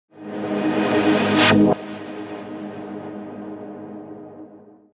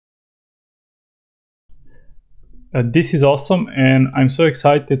This is awesome, and I'm so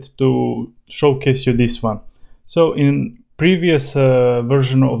excited to showcase you this one. So in previous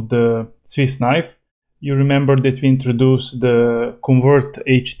version of the Swiss knife, you remember that we introduced the convert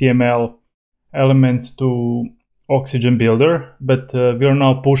HTML elements to oxygen builder, but we are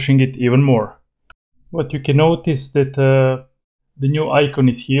now pushing it even more. What you can notice that the new icon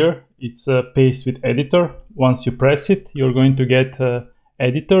is here. It's paste with editor. Once you press it, you're going to get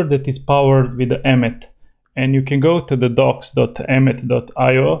editor that is powered with the Emmet. And you can go to the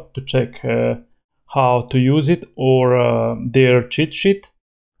docs.emmet.io to check how to use it, or their cheat sheet.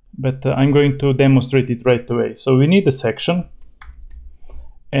 But I'm going to demonstrate it right away. So we need a section,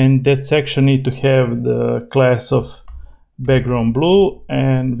 and that section need to have the class of background blue,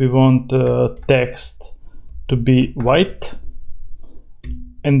 and we want text to be white,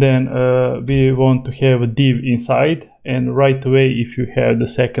 and then we want to have a div inside, and right away if you have the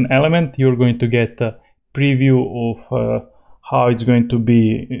second element, you're going to get a preview of how it's going to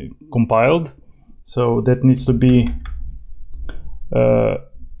be compiled. So that needs to be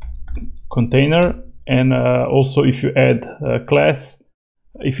container, and also if you add a class,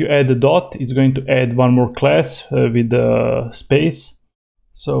 if you add a dot, it's going to add one more class with the space.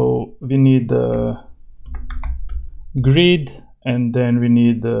 So we need grid, and then we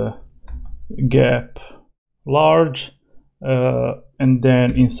need gap large, and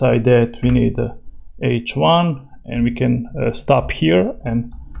then inside that we need h1, and we can stop here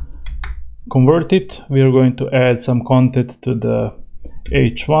and convert it. We are going to add some content to the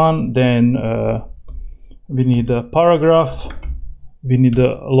h1, then we need a paragraph, we need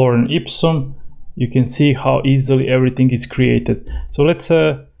a lorem ipsum. You can see how easily everything is created. So let's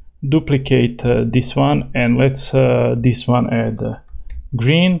duplicate this one, and let's this one add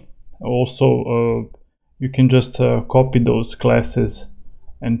green. Also you can just copy those classes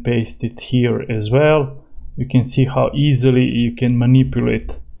and paste it here as well. You can see how easily you can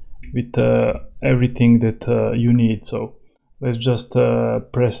manipulate with everything that you need. So let's just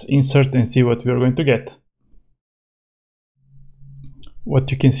press insert and see what we are going to get. What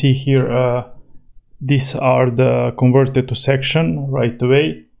you can see here, these are the converted to section right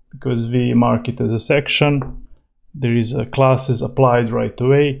away, because we mark it as a section. There is a classes applied right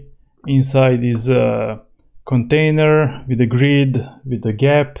away. Inside is a container with a grid, with a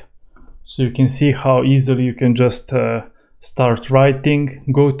gap. So you can see how easily you can just start writing.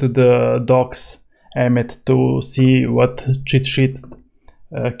 Go to the docs Emmet to see what cheat sheet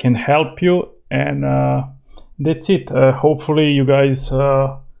can help you, and that's it. Hopefully you guys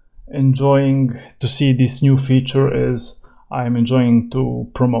enjoying to see this new feature as I'm enjoying to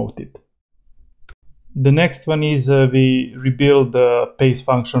promote it. The next one is we rebuild the paste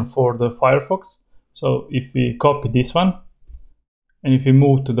function for the Firefox. So if we copy this one, and if we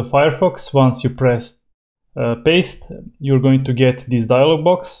move to the Firefox, once you press paste, you're going to get this dialog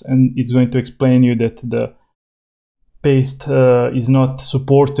box, and it's going to explain you that the paste is not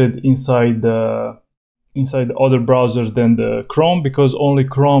supported inside other browsers than the Chrome, because only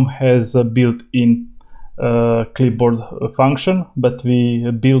Chrome has a built-in clipboard function, but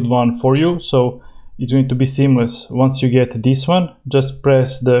we build one for you, so it's going to be seamless. Once you get this one, just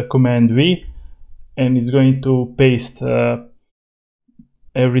press the command V, and it's going to paste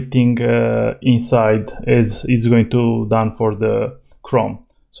everything inside as is going to done for the Chrome.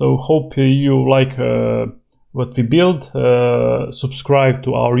 So hope you like what we build. Subscribe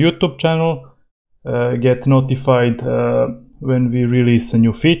to our YouTube channel, get notified when we release a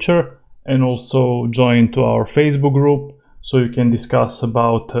new feature, and also join to our Facebook group so you can discuss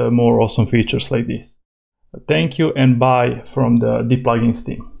about more awesome features like this. Thank you, and bye from the DPlugins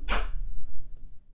team.